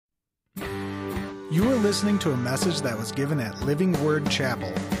You are listening to a message that was given at Living Word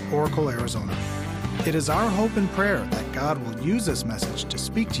Chapel, Oracle, Arizona. It is our hope and prayer that God will use this message to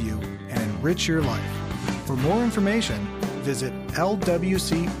speak to you and enrich your life. For more information, visit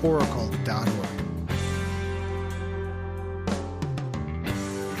lwcoracle.org.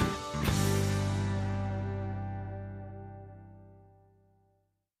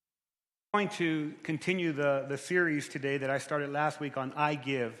 I'm going to continue the series today that I started last week on I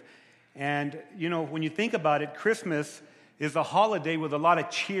Give. And, you know, when you think about it, Christmas is a holiday with a lot of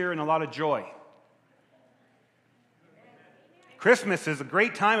cheer and a lot of joy. Christmas is a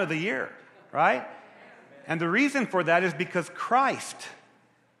great time of the year, right? And the reason for that is because Christ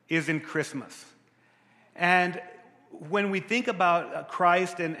is in Christmas. And when we think about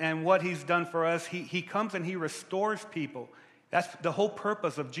Christ and what he's done for us, he comes and he restores people. That's the whole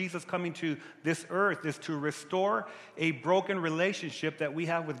purpose of Jesus coming to this earth, is to restore a broken relationship that we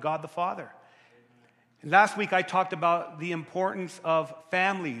have with God the Father. Last week I talked about the importance of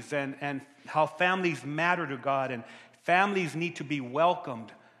families and how families matter to God, and families need to be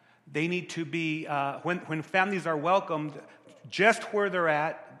welcomed. They need to be, when families are welcomed just where they're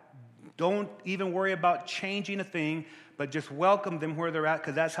at, don't even worry about changing a thing, but just welcome them where they're at,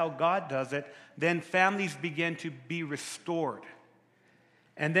 because that's how God does it. Then families begin to be restored.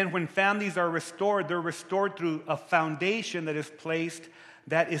 And then when families are restored, they're restored through a foundation that is placed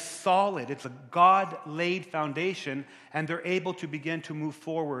that is solid. It's a God-laid foundation, and they're able to begin to move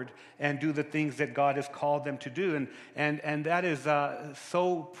forward and do the things that God has called them to do. And that is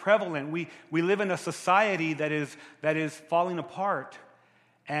so prevalent. We live in a society that is falling apart.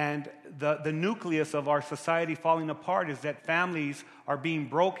 And the nucleus of our society falling apart is that families are being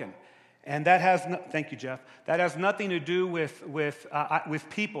broken. And that has thank you, Jeff. That has nothing to do with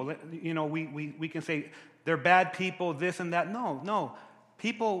people. You know, we can say they're bad people, this and that. No.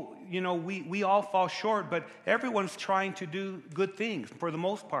 People, you know, we all fall short, but everyone's trying to do good things for the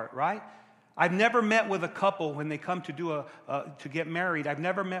most part, right? I've never met with a couple when they come to do to get married. I've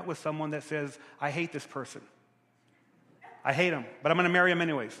never met with someone that says, "I hate this person. I hate him, but I'm going to marry him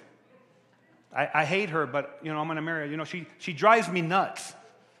anyways. I hate her, but, you know, I'm going to marry her. You know, she drives me nuts."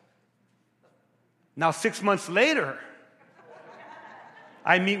 Now, 6 months later,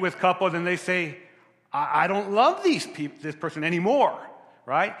 I meet with couples and they say, I don't love this person anymore,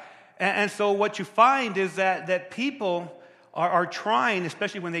 right? And so what you find is that people are trying,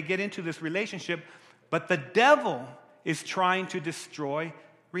 especially when they get into this relationship, but the devil is trying to destroy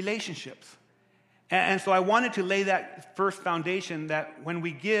relationships. And so I wanted to lay that first foundation, that when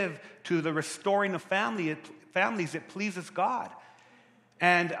we give to the restoring of families, it pleases God.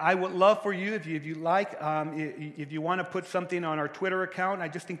 And I would love for you, if you like, if you want to put something on our Twitter account, I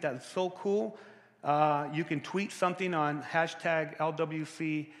just think that's so cool. You can tweet something on hashtag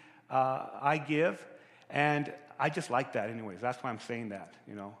LWC I Give. And I just like that anyways. That's why I'm saying that,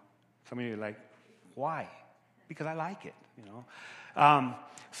 you know. Some of you are like, why? Because I like it, you know.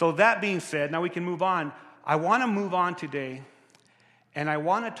 So that being said, now we can move on. I want to move on today, and I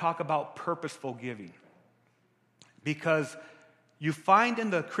want to talk about purposeful giving. Because you find in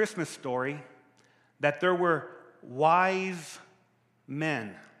the Christmas story that there were wise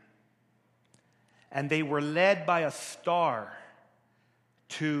men, and they were led by a star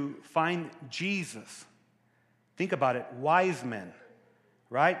to find Jesus. Think about it, wise men,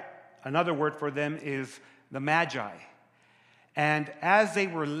 right? Another word for them is the Magi. And as they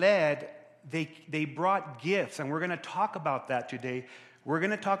were led, they brought gifts, and we're going to talk about that today. We're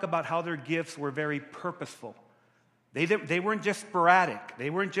going to talk about how their gifts were very purposeful. They weren't just sporadic. They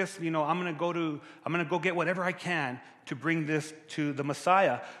weren't just, you know, I'm going to go get whatever I can to bring this to the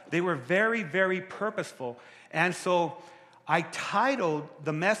Messiah. They were very, very purposeful. And so I titled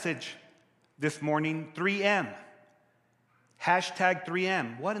the message this morning 3M. Hashtag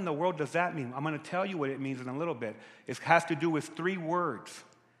 3M. What in the world does that mean? I'm going to tell you what it means in a little bit. It has to do with 3 words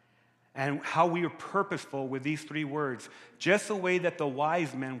and how we are purposeful with these 3 words. Just the way that the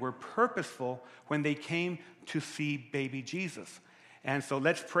wise men were purposeful when they came to see baby Jesus. And so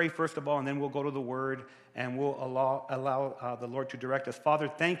let's pray first of all, and then we'll go to the Word, and we'll allow the Lord to direct us. Father,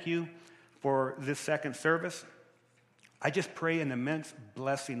 thank you for this second service. I just pray an immense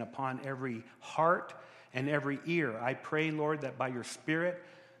blessing upon every heart and every ear. I pray, Lord, that by your Spirit,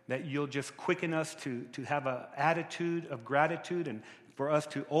 that you'll just quicken us to have an attitude of gratitude, and for us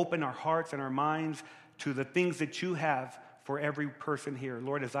to open our hearts and our minds to the things that you have for every person here.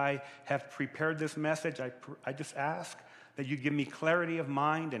 Lord, as I have prepared this message, I just ask that you give me clarity of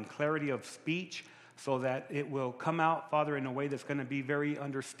mind and clarity of speech, so that it will come out, Father, in a way that's going to be very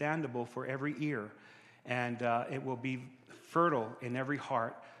understandable for every ear, and it will be fertile in every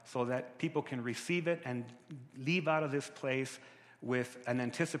heart, so that people can receive it and leave out of this place with an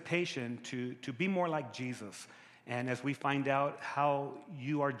anticipation to be more like Jesus. And as we find out how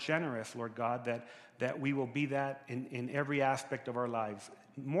you are generous, Lord God, that we will be that in every aspect of our lives.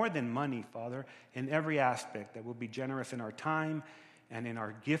 More than money, Father, in every aspect, that we'll be generous in our time and in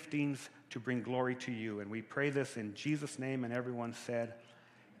our giftings to bring glory to you. And we pray this in Jesus' name, and everyone said,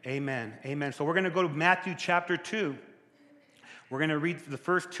 amen. Amen. So we're going to go to Matthew chapter 2. We're going to read the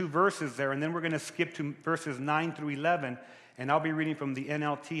first 2 verses there, and then we're going to skip to verses 9 through 11, and I'll be reading from the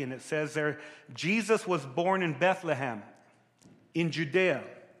NLT, and it says there, Jesus was born in Bethlehem, in Judea,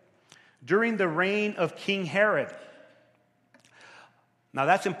 during the reign of King Herod. Now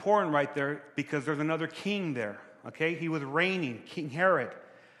that's important right there because there's another king there, okay? He was reigning, King Herod.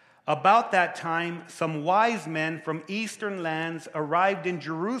 About that time, some wise men from eastern lands arrived in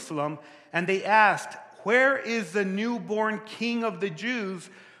Jerusalem, and they asked, "Where is the newborn King of the Jews?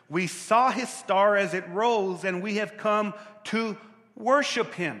 We saw his star as it rose, and we have come to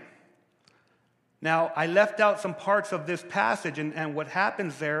worship him." Now, I left out some parts of this passage, and what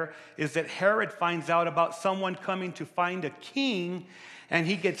happens there is that Herod finds out about someone coming to find a king, and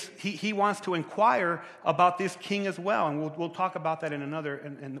he wants to inquire about this king as well, and we'll talk about that in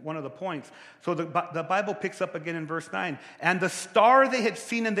one of the points. So the Bible picks up again in verse 9. And the star they had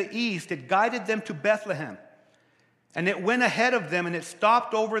seen in the east, it guided them to Bethlehem. And it went ahead of them, and it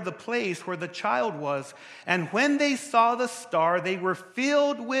stopped over the place where the child was. And when they saw the star, they were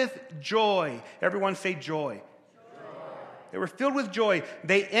filled with joy. Everyone say joy. They were filled with joy.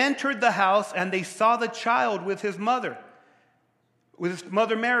 They entered the house, and they saw the child with his mother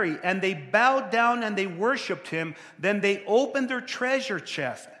Mary, and they bowed down and they worshiped him. Then they opened their treasure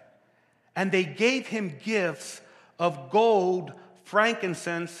chest, and they gave him gifts of gold,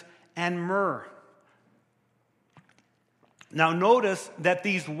 frankincense, and myrrh. Now notice that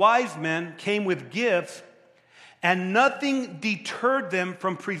these wise men came with gifts, and nothing deterred them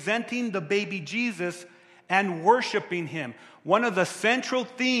from presenting the baby Jesus and worshiping him. One of the central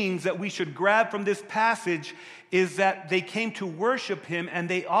themes that we should grab from this passage is that they came to worship him, and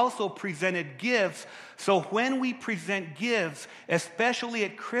they also presented gifts. So when we present gifts, especially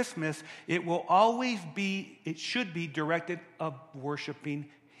at Christmas, it should be directed of worshiping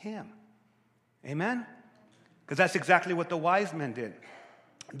him. Amen? Because that's exactly what the wise men did.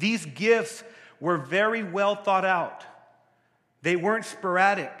 These gifts were very well thought out. They weren't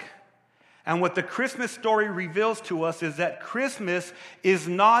sporadic. And what the Christmas story reveals to us is that Christmas is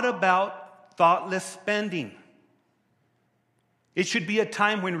not about thoughtless spending. It should be a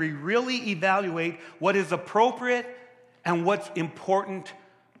time when we really evaluate what is appropriate and what's important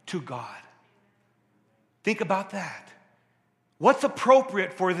to God. Think about that. What's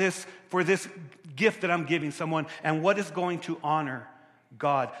appropriate for this gift that I'm giving someone, and what is going to honor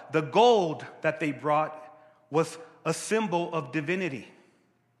God? The gold that they brought was a symbol of divinity.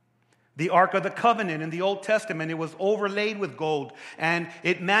 The Ark of the Covenant in the Old Testament, it was overlaid with gold, and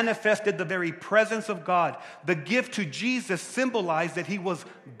it manifested the very presence of God. The gift to Jesus symbolized that he was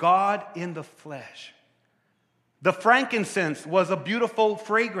God in the flesh. The frankincense was a beautiful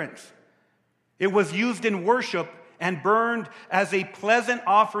fragrance. It was used in worship and burned as a pleasant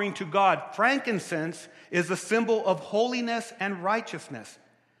offering to God. Frankincense is a symbol of holiness and righteousness.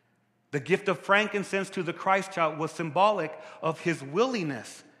 The gift of frankincense to the Christ child was symbolic of his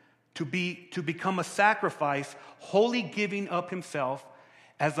willingness to become a sacrifice, wholly giving up himself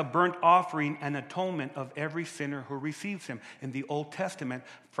as a burnt offering and atonement of every sinner who receives him. In the Old Testament,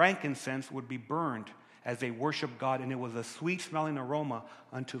 frankincense would be burned as they worship God, and it was a sweet-smelling aroma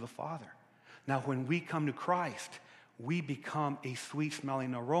unto the Father. Now, when we come to Christ, we become a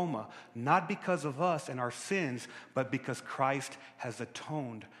sweet-smelling aroma, not because of us and our sins, but because Christ has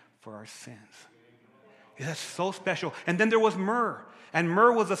atoned for our sins. That's so special. And then there was myrrh. And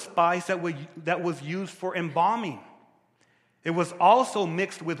myrrh was a spice that was used for embalming. It was also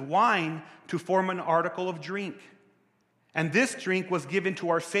mixed with wine to form an article of drink. And this drink was given to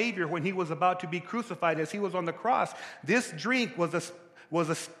our Savior when he was about to be crucified, as he was on the cross. This drink was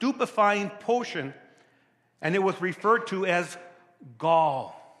a stupefying potion, and it was referred to as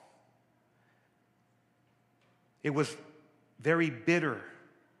gall. It was very bitter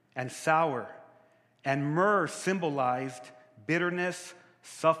and sour, and myrrh symbolized bitterness,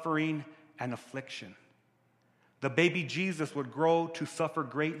 suffering, and affliction. The baby Jesus would grow to suffer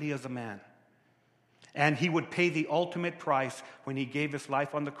greatly as a man, and he would pay the ultimate price when he gave his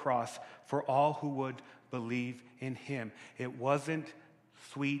life on the cross for all who would believe in him. It wasn't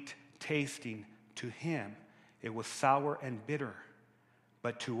sweet tasting to him. It was sour and bitter.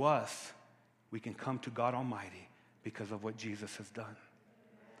 But to us, we can come to God Almighty because of what Jesus has done.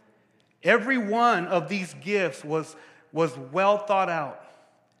 Every one of these gifts was well thought out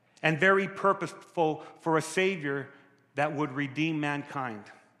and very purposeful for a Savior that would redeem mankind.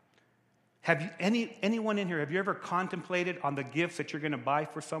 Have you anyone in here, have you ever contemplated on the gifts that you're going to buy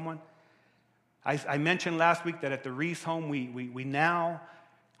for someone? I mentioned last week that at the Reese home, we now,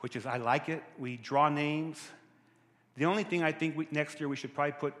 which is, I like it, we draw names. The only thing I think next year we should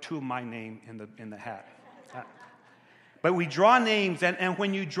probably put 2 of my name in the hat. But we draw names, and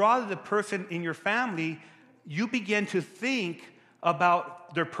when you draw the person in your family, you begin to think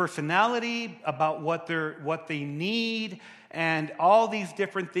about their personality, about what they need, and all these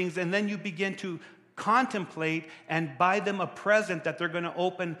different things. And then you begin to contemplate and buy them a present that they're going to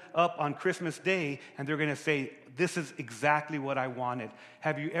open up on Christmas Day, and they're going to say, this is exactly what I wanted.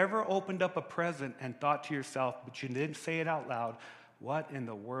 Have you ever opened up a present and thought to yourself, but you didn't say it out loud, what in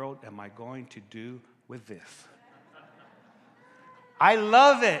the world am I going to do with this? I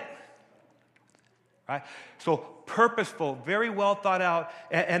love it. Right? So purposeful, very well thought out,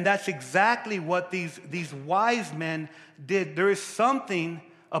 and that's exactly what these wise men did. There is something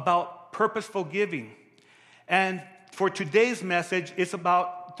about purposeful giving. And for today's message, it's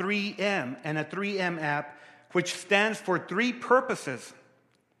about 3M and a 3M app, which stands for 3 purposes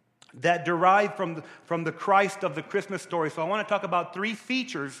that derive from the Christ of the Christmas story. So I want to talk about 3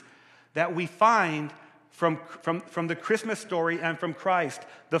 features that we find from the Christmas story and from Christ.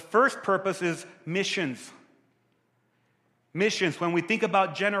 The first purpose is missions. Missions. When we think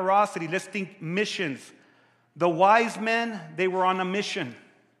about generosity, let's think missions. The wise men, they were on a mission.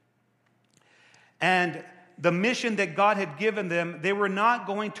 And the mission that God had given them, they were not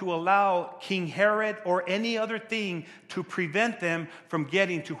going to allow King Herod or any other thing to prevent them from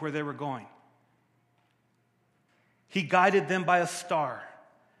getting to where they were going. He guided them by a star.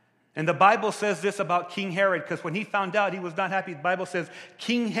 And the Bible says this about King Herod, because when he found out, he was not happy. The Bible says,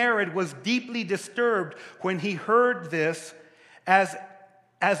 King Herod was deeply disturbed when he heard this, as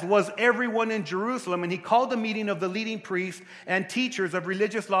was everyone in Jerusalem. And he called a meeting of the leading priests and teachers of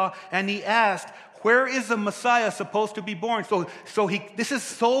religious law, and he asked, where is the Messiah supposed to be born? This is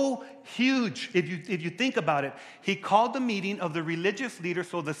so huge if you think about it. He called the meeting of the religious leaders,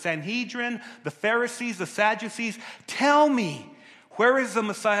 so the Sanhedrin, the Pharisees, the Sadducees, tell me, where is the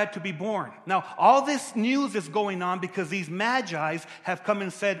Messiah to be born? Now, all this news is going on because these magi have come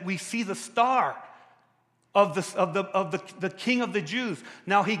and said, we see the star of the King of the Jews.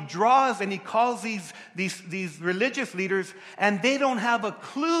 Now, he draws and he calls these religious leaders, and they don't have a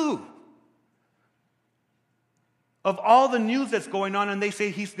clue of all the news that's going on, and they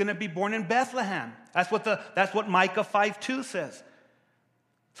say he's going to be born in Bethlehem. That's what Micah 5:2 says.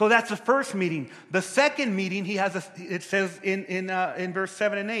 So that's the first meeting. The second meeting, it says in verse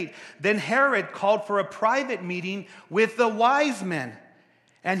 7 and 8, then Herod called for a private meeting with the wise men,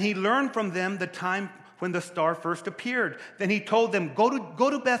 and he learned from them the time when the star first appeared. Then he told them, go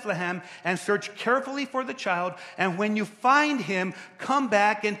to Bethlehem and search carefully for the child, and when you find him, come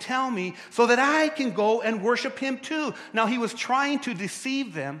back and tell me so that I can go and worship him too. Now he was trying to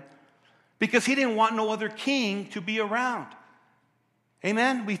deceive them because he didn't want no other king to be around.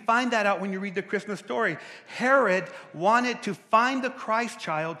 Amen? We find that out when you read the Christmas story. Herod wanted to find the Christ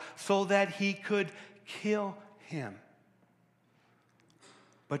child so that he could kill him.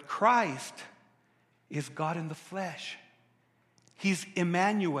 But Christ is God in the flesh. He's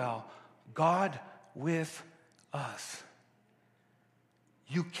Emmanuel, God with us.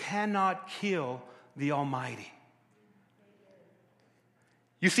 You cannot kill the Almighty.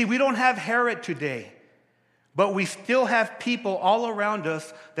 You see, we don't have Herod today, but we still have people all around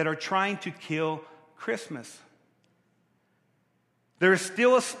us that are trying to kill Christmas. There is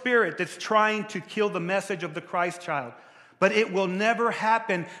still a spirit that's trying to kill the message of the Christ child. But it will never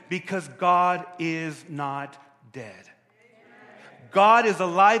happen because God is not dead. God is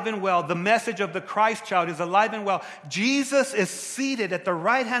alive and well. The message of the Christ child is alive and well. Jesus is seated at the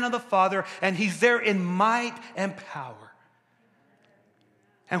right hand of the Father, and he's there in might and power.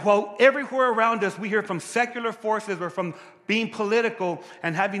 And while everywhere around us we hear from secular forces or from being political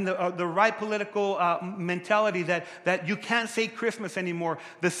and having the right political mentality that you can't say Christmas anymore,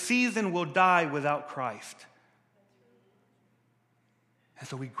 the season will die without Christ. And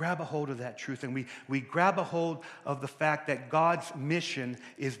so we grab a hold of that truth, and we grab a hold of the fact that God's mission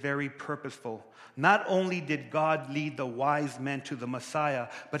is very purposeful. Not only did God lead the wise men to the Messiah,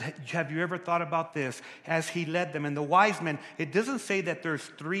 but have you ever thought about this? As he led them, and the wise men, it doesn't say that there's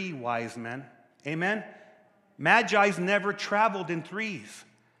 3 wise men. Amen? Magi's never traveled in 3s.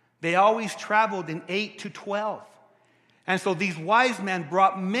 They always traveled in 8 to 12. And so these wise men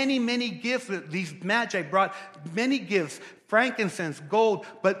brought many, many gifts. These magi brought many gifts, frankincense, gold.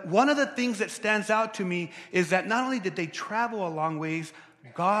 But one of the things that stands out to me is that not only did they travel a long ways,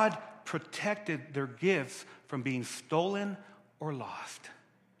 God protected their gifts from being stolen or lost.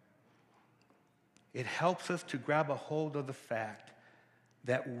 It helps us to grab a hold of the fact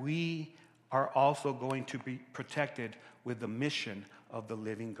that we are also going to be protected with the mission of the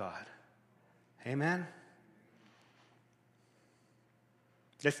living God. Amen?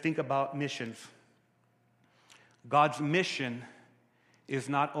 Let's think about missions. God's mission is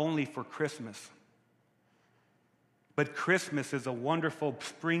not only for Christmas, but Christmas is a wonderful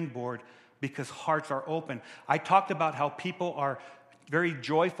springboard because hearts are open. I talked about how people are very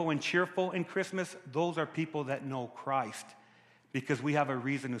joyful and cheerful in Christmas. Those are people that know Christ because we have a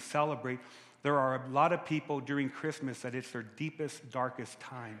reason to celebrate. There are a lot of people during Christmas that it's their deepest, darkest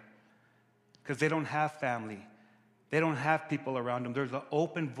time because they don't have family. They don't have people around them. There's an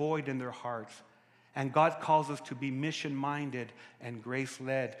open void in their hearts. And God calls us to be mission-minded and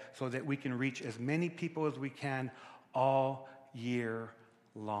grace-led so that we can reach as many people as we can all year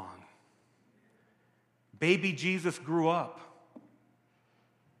long. Baby Jesus grew up.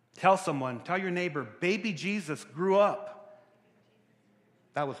 Tell someone, tell your neighbor, baby Jesus grew up.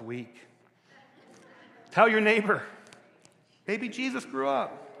 That was weak. Tell your neighbor, baby Jesus grew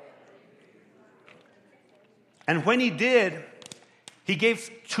up. And when he did, he gave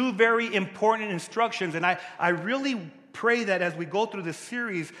two very important instructions. And I really pray that as we go through this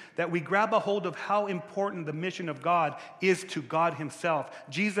series, that we grab a hold of how important the mission of God is to God himself.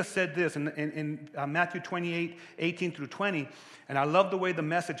 Jesus said this in Matthew 28, 18 through 20. And I love the way the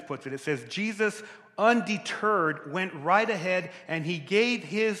Message puts it. It says, Jesus, undeterred, went right ahead and he gave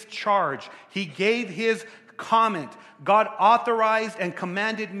his charge. He gave his comment. God authorized and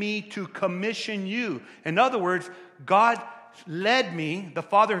commanded me to commission you. In other words, God led me, the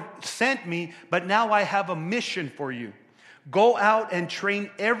Father sent me, but now I have a mission for you. Go out and train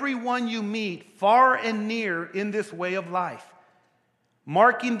everyone you meet, far and near, in this way of life,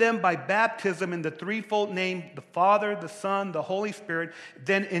 marking them by baptism in the threefold name, the Father, the Son, the Holy Spirit.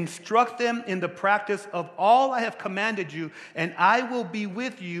 Then instruct them in the practice of all I have commanded you, and I will be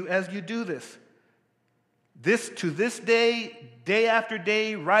with you as you do this. To this day, day after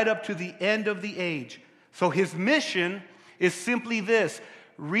day, right up to the end of the age. So his mission is simply this: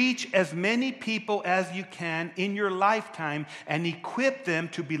 reach as many people as you can in your lifetime and equip them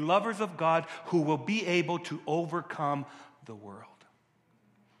to be lovers of God who will be able to overcome the world.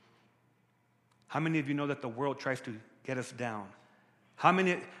 How many of you know that the world tries to get us down? How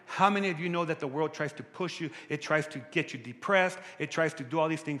many of you know that the world tries to push you? It tries to get you depressed. It tries to do all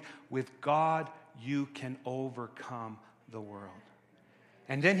these things. With God, you can overcome the world.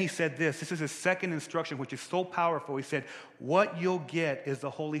 And then he said this. This is his second instruction, which is so powerful. He said, what you'll get is the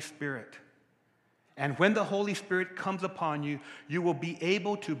Holy Spirit. And when the Holy Spirit comes upon you, you will be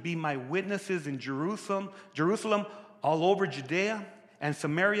able to be my witnesses in Jerusalem, all over Judea and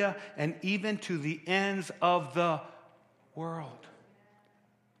Samaria, and even to the ends of the world.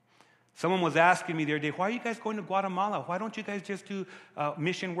 Someone was asking me the other day, why are you guys going to Guatemala? Why don't you guys just do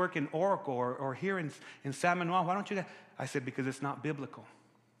mission work in Oracle or here in San Manuel? Why don't you guys? I said, because it's not biblical.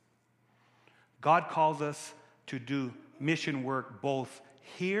 God calls us to do mission work both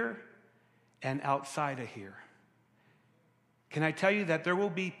here and outside of here. Can I tell you that there will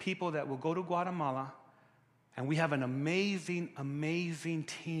be people that will go to Guatemala, and we have an amazing, amazing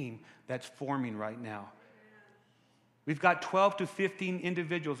team that's forming right now. We've got 12 to 15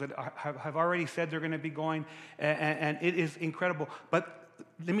 individuals that have already said they're going to be going, and it is incredible. But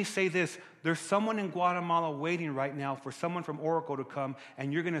let me say this. There's someone in Guatemala waiting right now for someone from Oracle to come,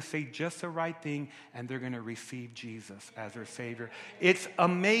 and you're going to say just the right thing, and they're going to receive Jesus as their Savior. It's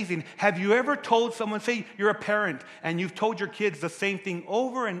amazing. Have you ever told someone, say you're a parent, and you've told your kids the same thing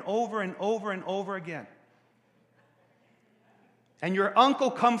over and over and over and over again? And your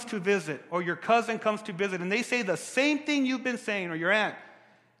uncle comes to visit, or your cousin comes to visit, and they say the same thing you've been saying, or your aunt.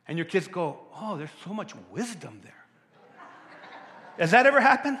 And your kids go, oh, there's so much wisdom there. Has that ever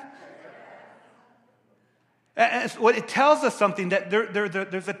happened? And so it tells us something, that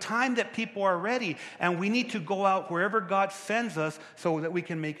there's a time that people are ready, and we need to go out wherever God sends us so that we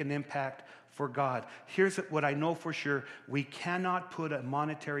can make an impact for God. Here's what I know for sure. We cannot put a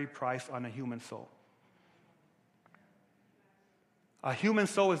monetary price on a human soul. A human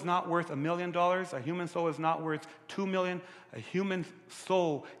soul is not worth $1 million. A human soul is not worth $2 million. A human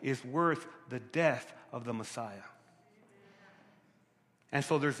soul is worth the death of the Messiah. And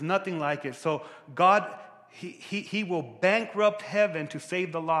so there's nothing like it. So God He will bankrupt heaven to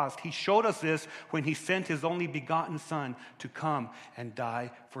save the lost. He showed us this when he sent his only begotten Son to come and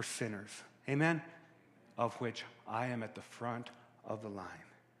die for sinners. Amen? Of which I am at the front of the line.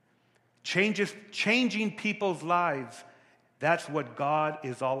 Changing people's lives. That's what God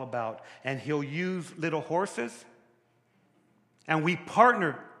is all about. And he'll use little horses. And we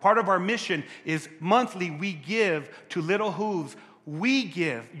partner. Part of our mission is monthly we give to Little Hooves. We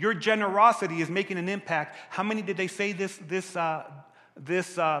give. Your generosity is making an impact. How many did they say this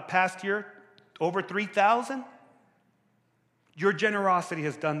past year? Over 3,000? Your generosity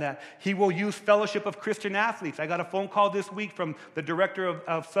has done that. He will use Fellowship of Christian Athletes. I got a phone call this week from the director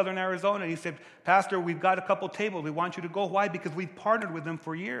of Southern Arizona. He said, Pastor, we've got a couple tables. We want you to go. Why? Because we've partnered with them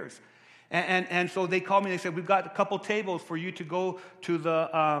for years. And so they called me and they said, we've got a couple tables for you to go to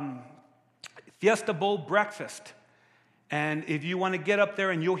the Fiesta Bowl breakfast. And if you want to get up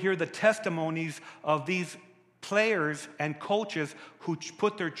there and you'll hear the testimonies of these players and coaches who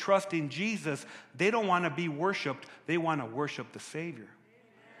put their trust in Jesus, they don't want to be worshiped. They want to worship the Savior.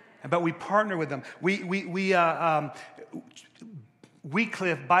 But we partner with them.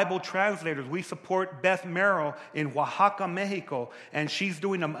 Wycliffe Bible Translators. We support Beth Merrill in Oaxaca, Mexico, and she's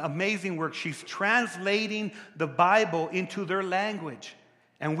doing amazing work. She's translating the Bible into their language.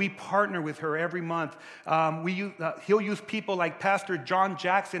 And we partner with her every month. He'll use people like Pastor John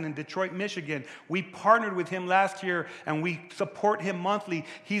Jackson in Detroit, Michigan. We partnered with him last year, and we support him monthly.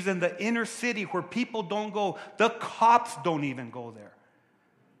 He's in the inner city where people don't go. The cops don't even go there.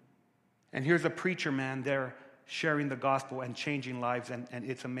 And here's a preacher man there sharing the gospel and changing lives, and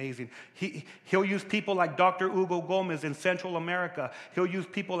it's amazing. He'll use people like Dr. Hugo Gomez in Central America. He'll use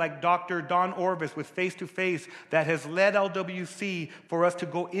people like Dr. Don Orvis with Face to Face that has led LWC for us to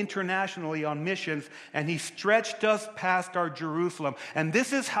go internationally on missions, and he stretched us past our Jerusalem. And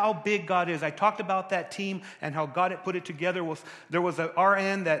this is how big God is. I talked about that team and how God had put it together. There was an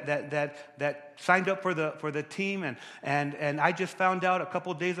RN that signed up for the team, and I just found out a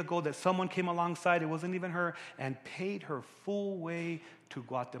couple of days ago that someone came alongside, it wasn't even her, and paid her full way to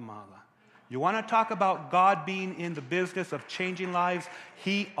Guatemala. You want to talk about God being in the business of changing lives?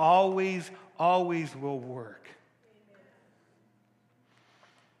 He always will work.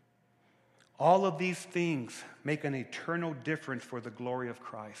 All of these things make an eternal difference for the glory of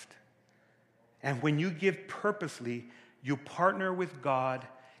Christ. And when you give purposely, you partner with God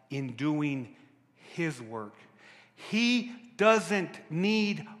in doing His work. He doesn't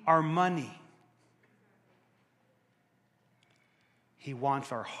need our money. He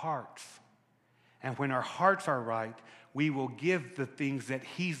wants our hearts. And when our hearts are right, we will give the things that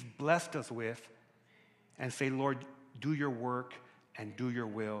He's blessed us with and say, Lord, do your work and do your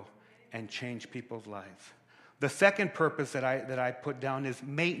will and change people's lives. The second purpose that I put down is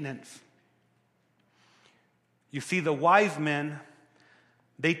maintenance. You see, the wise men,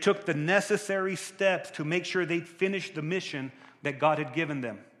 they took the necessary steps to make sure they'd finish the mission that God had given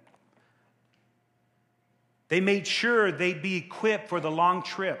them. They made sure they'd be equipped for the long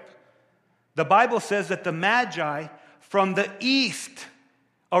trip. The Bible says that the Magi from the east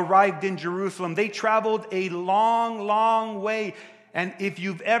arrived in Jerusalem. They traveled a long, long way. And if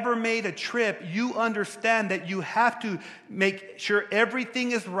you've ever made a trip, you understand that you have to make sure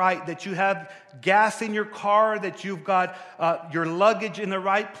everything is right, that you have gas in your car, that you've got your luggage in the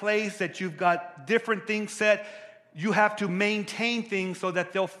right place, that you've got different things set. You have to maintain things so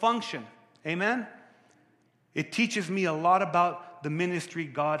that they'll function. Amen? It teaches me a lot about the ministry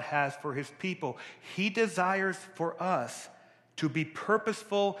God has for His people. He desires for us to be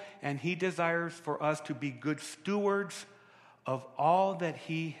purposeful, and He desires for us to be good stewards of all that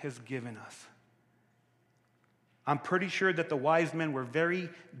He has given us. I'm pretty sure that the wise men were very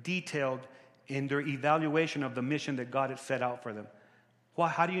detailed in their evaluation of the mission that God had set out for them. Well,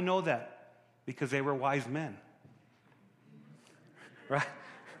 how do you know that? Because they were wise men. Right?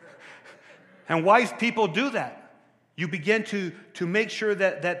 And wise people do that. You begin to make sure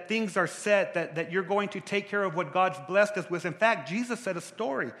that things are set, that you're going to take care of what God's blessed us with. In fact, Jesus said a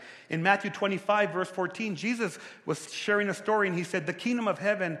story. In Matthew 25, verse 14, Jesus was sharing a story, and He said, the kingdom of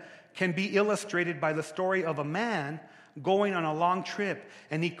heaven can be illustrated by the story of a man going on a long trip.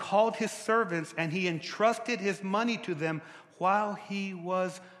 And he called his servants, and he entrusted his money to them while he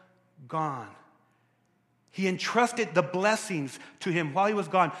was gone. He entrusted the blessings to him while he was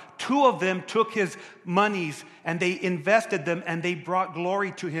gone. 2 of them took his monies and they invested them, and they brought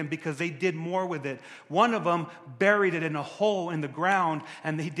glory to him because they did more with it. 1 of them buried it in a hole in the ground,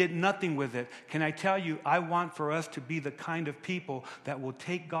 and he did nothing with it. Can I tell you, I want for us to be the kind of people that will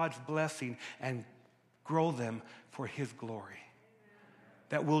take God's blessing and grow them for His glory.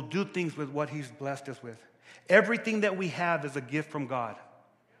 That will do things with what He's blessed us with. Everything that we have is a gift from God.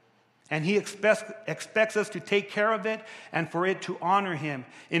 And He expects us to take care of it and for it to honor Him.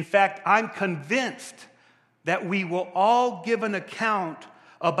 In fact, I'm convinced that we will all give an account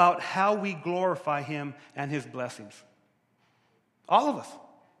about how we glorify Him and His blessings. All of us.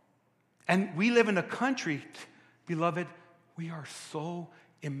 And we live in a country, beloved, we are so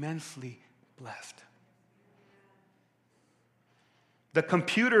immensely blessed. The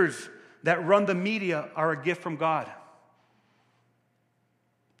computers that run the media are a gift from God.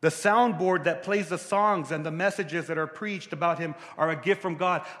 The soundboard that plays the songs and the messages that are preached about Him are a gift from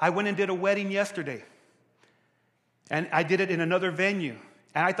God. I went and did a wedding yesterday. And I did it in another venue.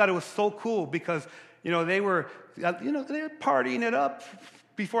 And I thought it was so cool because, they were partying it up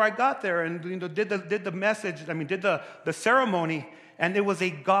before I got there and did the ceremony, and it was a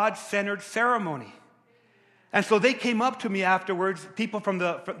God-centered ceremony. And so they came up to me afterwards, people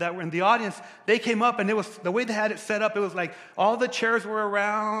that were in the audience, they came up, and it was the way they had it set up, it was like all the chairs were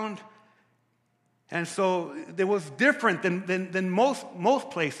around. And so it was different than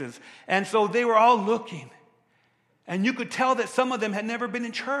most places. And so they were all looking. And you could tell that some of them had never been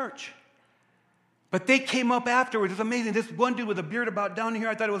in church. But they came up afterwards. It's amazing. This one dude with a beard about down here,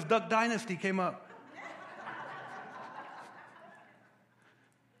 I thought it was Duck Dynasty, came up.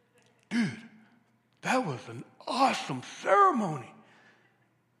 Dude, that was an awesome ceremony.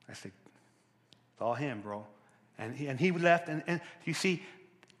 I said, it's all him, bro. And he left. And you see,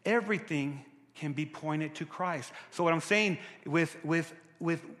 everything can be pointed to Christ. So what I'm saying with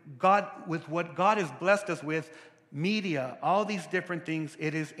God, with what God has blessed us with, media, all these different things,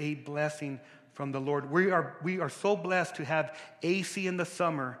 it is a blessing from the Lord. We are so blessed to have AC in the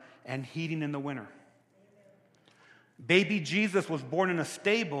summer and heating in the winter. Baby Jesus was born in a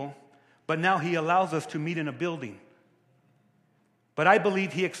stable, but now He allows us to meet in a building. But I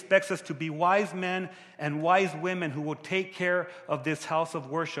believe He expects us to be wise men and wise women who will take care of this house of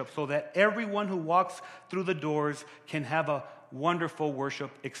worship so that everyone who walks through the doors can have a wonderful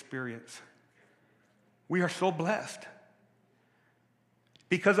worship experience. We are so blessed.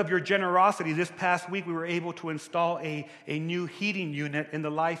 Because of your generosity, this past week we were able to install a new heating unit in the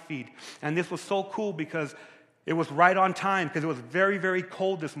live feed. And this was so cool because it was right on time because it was very, very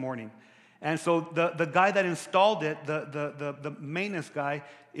cold this morning. And so the guy that installed it, the maintenance guy,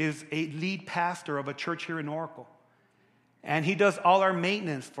 is a lead pastor of a church here in Oracle. And he does all our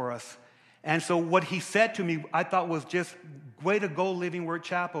maintenance for us. And so what he said to me, I thought was just, way to go, Living Word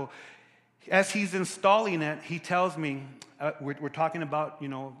Chapel. As he's installing it, he tells me, we're talking about,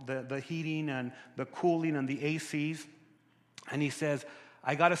 the heating and the cooling and the ACs. And he says,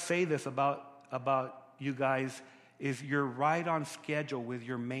 I got to say this about you guys, is you're right on schedule with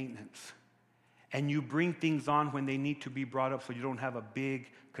your maintenance. And you bring things on when they need to be brought up so you don't have a big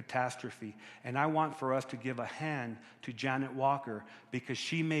catastrophe. And I want for us to give a hand to Janet Walker because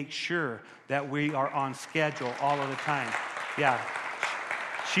she makes sure that we are on schedule all of the time. Yeah.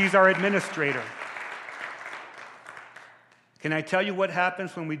 She's our administrator. Can I tell you what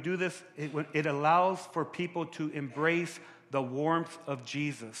happens when we do this? It allows for people to embrace the warmth of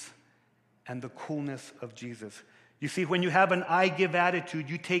Jesus and the coolness of Jesus. You see, when you have an I give attitude,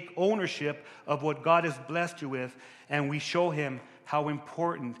 you take ownership of what God has blessed you with, and we show Him how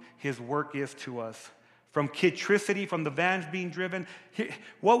important His work is to us. From Kidtricity, from the vans being driven,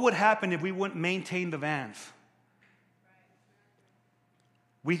 what would happen if we wouldn't maintain the vans?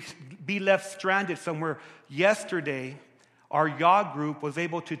 We'd be left stranded somewhere. Yesterday, our yacht group was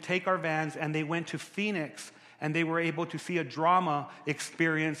able to take our vans, and they went to Phoenix, and they were able to see a drama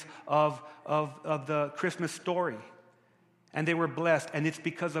experience of the Christmas story. And they were blessed. And it's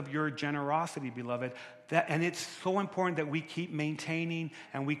because of your generosity, beloved. And it's so important that we keep maintaining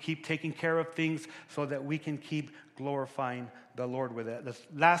and we keep taking care of things so that we can keep glorifying the Lord with it. The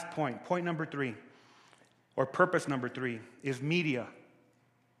last point number 3, or purpose number 3, is media.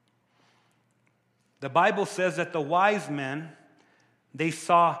 The Bible says that the wise men, they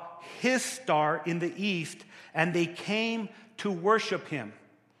saw His star in the east, and they came to worship Him.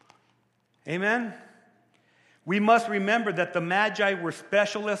 Amen? We must remember that the Magi were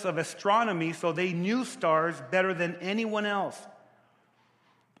specialists of astronomy, so they knew stars better than anyone else.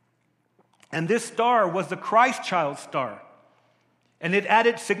 And this star was the Christ child star. And it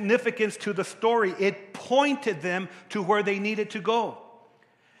added significance to the story. It pointed them to where they needed to go.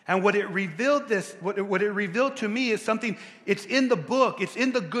 And what it revealed to me is something, it's in the book, it's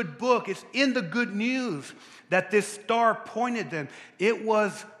in the good book, it's in the good news that this star pointed them. It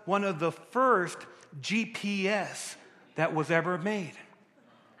was one of the first GPS that was ever made.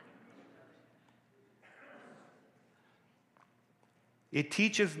 It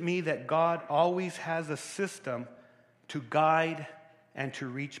teaches me that God always has a system to guide and to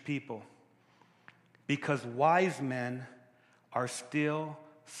reach people, because wise men are still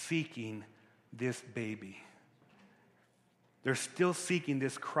seeking this baby. They're still seeking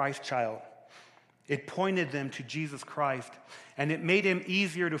this Christ child. It pointed them to Jesus Christ, and it made him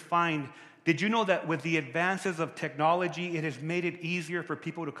easier to find. Did you know that with the advances of technology, it has made it easier for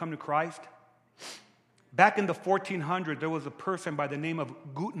people to come to Christ? Back in the 1400s, there was a person by the name of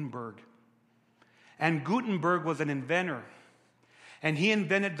Gutenberg. And Gutenberg was an inventor. And he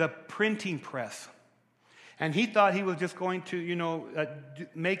invented the printing press. And he thought he was just going to,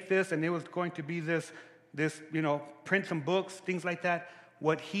 make this, and it was going to be this, print some books, things like that.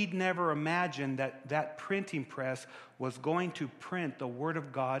 What he'd never imagined that printing press was going to print the Word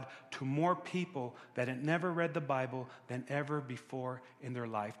of God to more people that had never read the Bible than ever before in their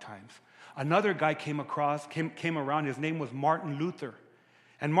lifetimes. Another guy came around, his name was Martin Luther.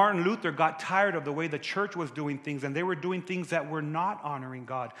 And Martin Luther got tired of the way the church was doing things, and they were doing things that were not honoring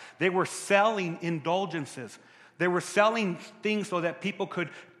God. They were selling indulgences. They were selling things so that people could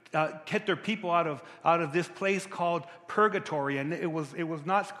get their people out of this place called purgatory, and it was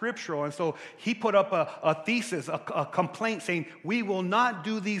not scriptural. And so he put up a thesis, a complaint saying, we will not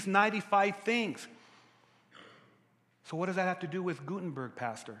do these 95 things. So what does that have to do with Gutenberg,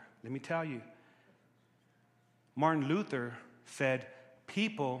 Pastor? Let me tell you. Martin Luther said,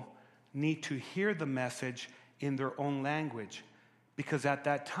 people need to hear the message in their own language, because at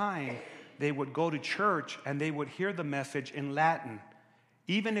that time they would go to church and they would hear the message in Latin.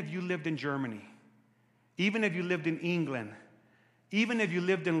 Even if you lived in Germany, even if you lived in England, even if you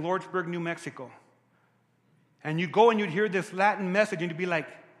lived in Lordsburg, New Mexico, and you go and you'd hear this Latin message and you'd be like,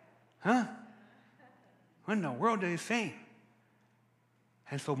 huh? What in the world are they saying?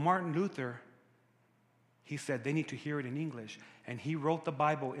 And so Martin Luther, he said they need to hear it in English. And he wrote the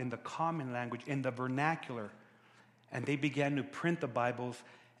Bible in the common language, in the vernacular. And they began to print the Bibles,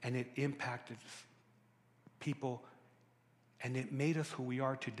 and it impacted people. And it made us who we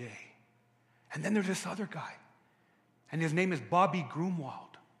are today. And then there's this other guy. And his name is Bobby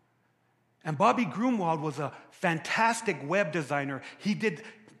Grunwald. And Bobby Grunwald was a fantastic web designer.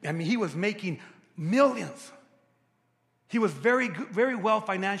 He was making millions. He was very very well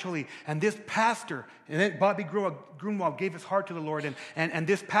financially. And this pastor, and then Bobby Grunwald gave his heart to the Lord. And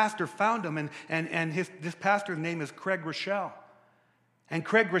this pastor found him. And this pastor's name is Craig Rochelle. And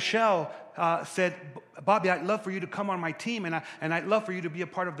Craig Rochelle said, Bobby, I'd love for you to come on my team, and I'd love for you to be a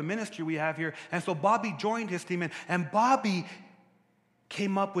part of the ministry we have here. And so Bobby joined his team, and Bobby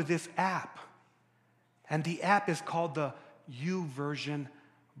came up with this app. And the app is called the YouVersion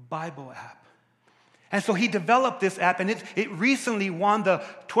Bible app. And so he developed this app, and it recently won the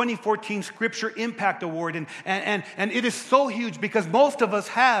 2014 Scripture Impact Award. And it is so huge because most of us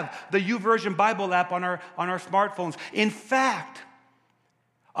have the YouVersion Bible app on our smartphones. In fact,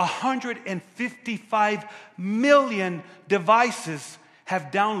 155 million devices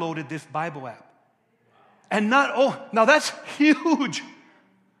have downloaded this Bible app. And now that's huge.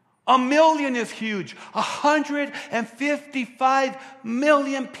 1 million is huge. 155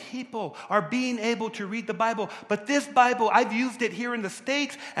 million people are being able to read the Bible. But this Bible, I've used it here in the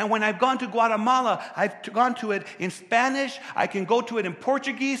States, and when I've gone to Guatemala, I've gone to it in Spanish, I can go to it in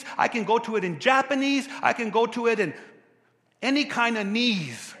Portuguese, I can go to it in Japanese, I can go to it in any kind of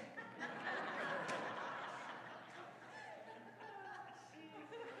knees.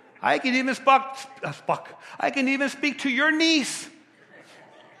 I can even speak to your niece.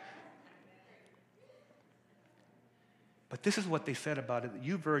 But this is what they said about it. The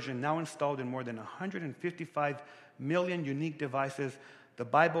YouVersion, now installed in more than 155 million unique devices. The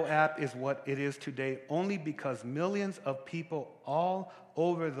Bible app is what it is today only because millions of people all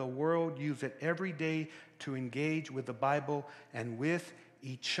over the world use it every day to engage with the Bible and with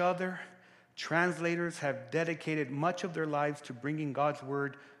each other. Translators have dedicated much of their lives to bringing God's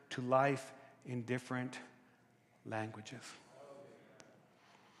word to life in different languages.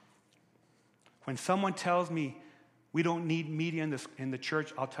 When someone tells me we don't need media in the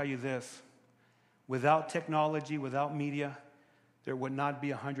church, I'll tell you this. Without technology, without media, there would not be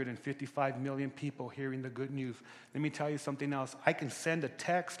 155 million people hearing the good news. Let me tell you something else. I can send a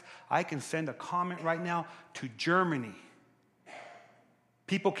text, I can send a comment right now to Germany.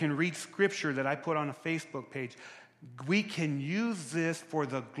 People can read scripture that I put on a Facebook page. We can use this for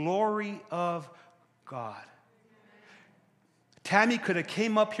the glory of God. Tammy could have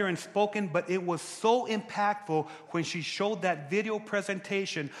came up here and spoken, but it was so impactful when she showed that video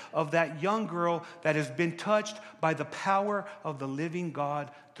presentation of that young girl that has been touched by the power of the living God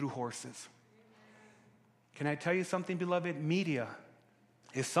through horses. Can I tell you something, beloved? Media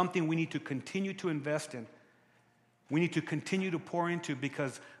is something we need to continue to invest in. We need to continue to pour into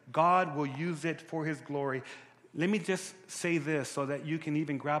because God will use it for his glory. Let me just say this so that you can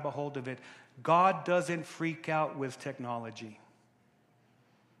even grab a hold of it. God doesn't freak out with technology.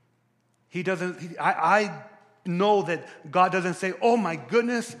 He doesn't, I know that God doesn't say, oh my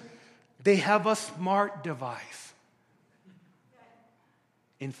goodness, they have a smart device.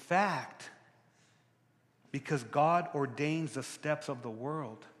 In fact, because God ordains the steps of the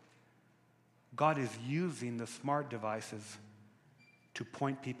world, God is using the smart devices to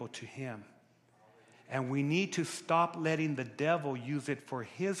point people to him. And we need to stop letting the devil use it for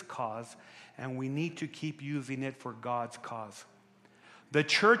his cause, and we need to keep using it for God's cause. The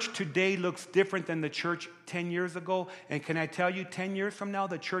church today looks different than the church 10 years ago. And can I tell you, 10 years from now,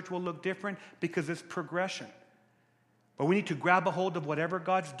 the church will look different because it's progression. But we need to grab a hold of whatever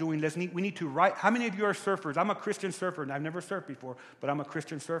God's doing. We need to write. How many of you are surfers? I'm a Christian surfer, and I've never surfed before, but I'm a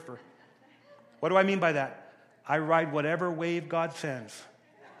Christian surfer. What do I mean by that? I ride whatever wave God sends.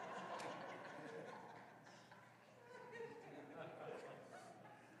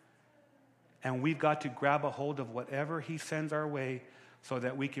 And we've got to grab a hold of whatever he sends our way so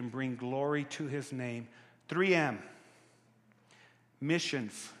that we can bring glory to his name. 3M,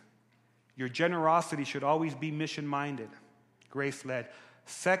 missions. Your generosity should always be mission-minded, grace-led.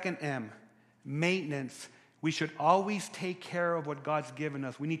 2M, maintenance. We should always take care of what God's given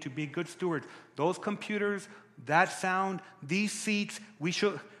us. We need to be good stewards. Those computers, that sound, these seats, we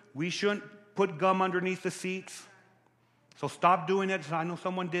shouldn't put gum underneath the seats. So stop doing it. I know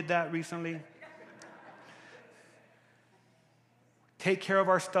someone did that recently. Take care of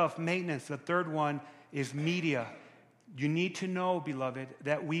our stuff, maintenance. The third one is media. You need to know, beloved,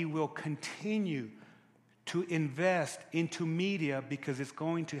 that we will continue to invest into media because it's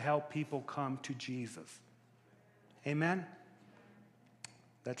going to help people come to Jesus. Amen?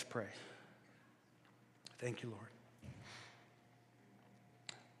 Let's pray. Thank you, Lord.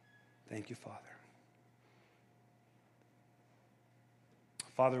 Thank you, Father.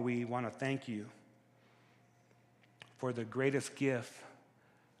 Father, we want to thank you for the greatest gift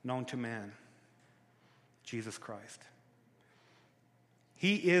known to man, Jesus Christ.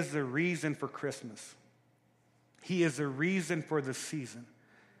 He is the reason for Christmas. He is the reason for the season.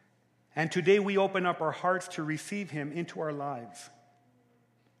 And today we open up our hearts to receive him into our lives.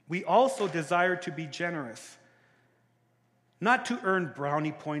 We also desire to be generous, not to earn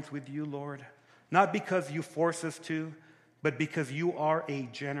brownie points with you, Lord, not because you force us to, but because you are a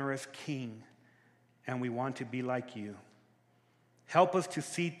generous king, and we want to be like you. Help us to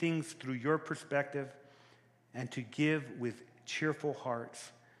see things through your perspective and to give with cheerful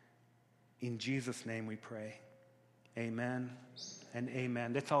hearts. In Jesus' name we pray. Amen and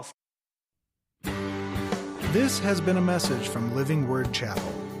amen. Let's all. This has been a message from Living Word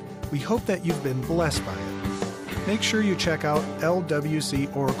Chapel. We hope that you've been blessed by it. Make sure you check out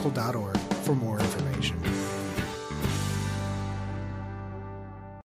lwcoracle.org for more information.